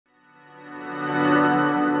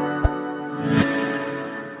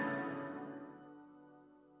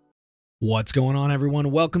What's going on,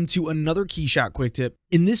 everyone? Welcome to another Keyshot Quick Tip.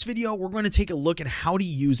 In this video, we're going to take a look at how to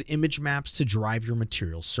use image maps to drive your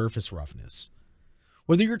material surface roughness.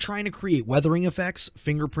 Whether you're trying to create weathering effects,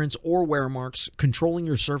 fingerprints, or wear marks, controlling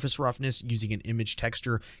your surface roughness using an image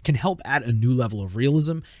texture can help add a new level of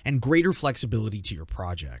realism and greater flexibility to your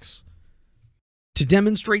projects. To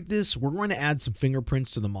demonstrate this, we're going to add some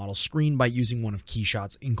fingerprints to the model screen by using one of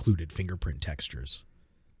Keyshot's included fingerprint textures.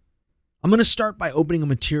 I'm going to start by opening a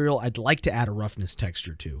material I'd like to add a roughness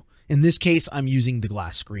texture to. In this case, I'm using the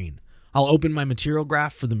glass screen. I'll open my material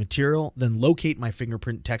graph for the material, then locate my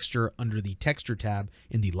fingerprint texture under the Texture tab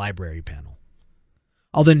in the Library panel.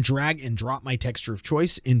 I'll then drag and drop my texture of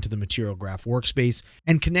choice into the Material Graph workspace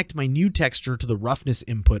and connect my new texture to the roughness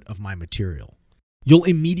input of my material. You'll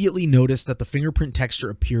immediately notice that the fingerprint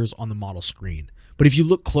texture appears on the model screen. But if you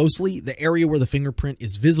look closely, the area where the fingerprint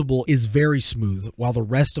is visible is very smooth, while the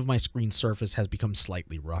rest of my screen surface has become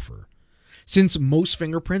slightly rougher. Since most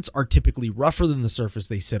fingerprints are typically rougher than the surface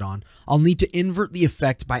they sit on, I'll need to invert the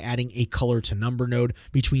effect by adding a color to number node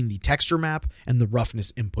between the texture map and the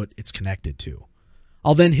roughness input it's connected to.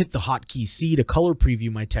 I'll then hit the hotkey C to color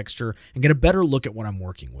preview my texture and get a better look at what I'm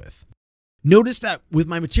working with. Notice that with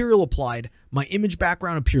my material applied, my image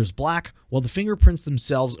background appears black, while the fingerprints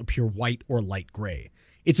themselves appear white or light gray.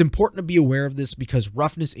 It's important to be aware of this because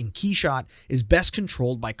roughness in Keyshot is best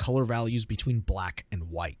controlled by color values between black and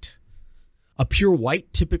white. A pure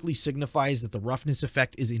white typically signifies that the roughness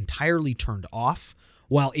effect is entirely turned off,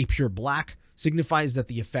 while a pure black signifies that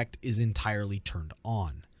the effect is entirely turned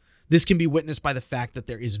on. This can be witnessed by the fact that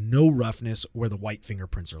there is no roughness where the white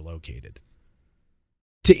fingerprints are located.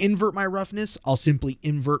 To invert my roughness, I'll simply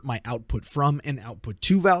invert my output from and output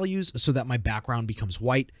to values so that my background becomes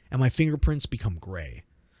white and my fingerprints become gray.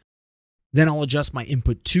 Then I'll adjust my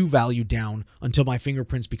input to value down until my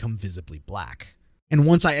fingerprints become visibly black. And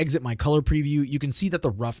once I exit my color preview, you can see that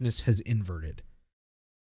the roughness has inverted.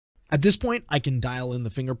 At this point, I can dial in the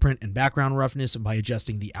fingerprint and background roughness by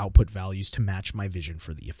adjusting the output values to match my vision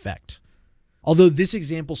for the effect. Although this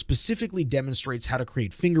example specifically demonstrates how to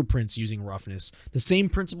create fingerprints using roughness, the same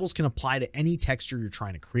principles can apply to any texture you're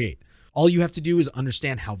trying to create. All you have to do is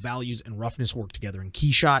understand how values and roughness work together in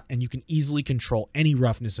Keyshot, and you can easily control any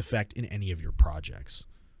roughness effect in any of your projects.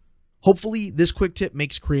 Hopefully, this quick tip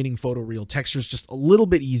makes creating photoreal textures just a little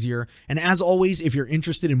bit easier, and as always, if you're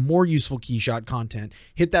interested in more useful Keyshot content,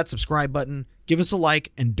 hit that subscribe button, give us a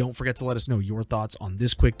like, and don't forget to let us know your thoughts on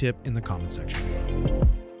this quick tip in the comment section below.